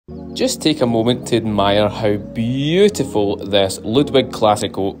Just take a moment to admire how beautiful this Ludwig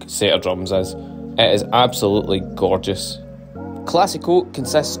Classic Oak set of drums is. It is absolutely gorgeous. Classic Oak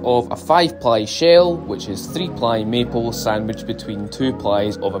consists of a 5-ply shell, which is 3-ply maple sandwiched between 2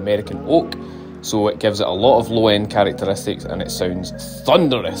 plies of American oak, so it gives it a lot of low-end characteristics and it sounds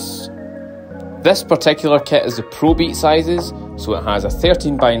thunderous. This particular kit is the Pro Beat sizes, so it has a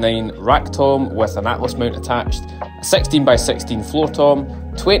 13x9 rack tom with an Atlas mount attached, a 16x16 floor tom,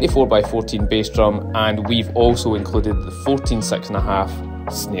 24x14 bass drum, and we've also included the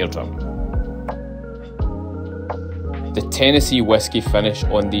 14.6.5 snare drum. The Tennessee whiskey finish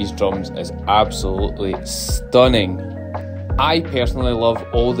on these drums is absolutely stunning. I personally love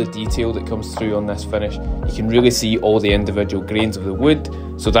all the detail that comes through on this finish. You can really see all the individual grains of the wood,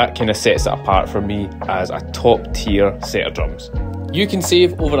 so that kind of sets it apart for me as a top tier set of drums. You can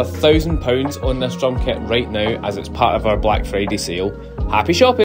save over £1,000 on this drum kit right now as it's part of our Black Friday sale. Happy shopping!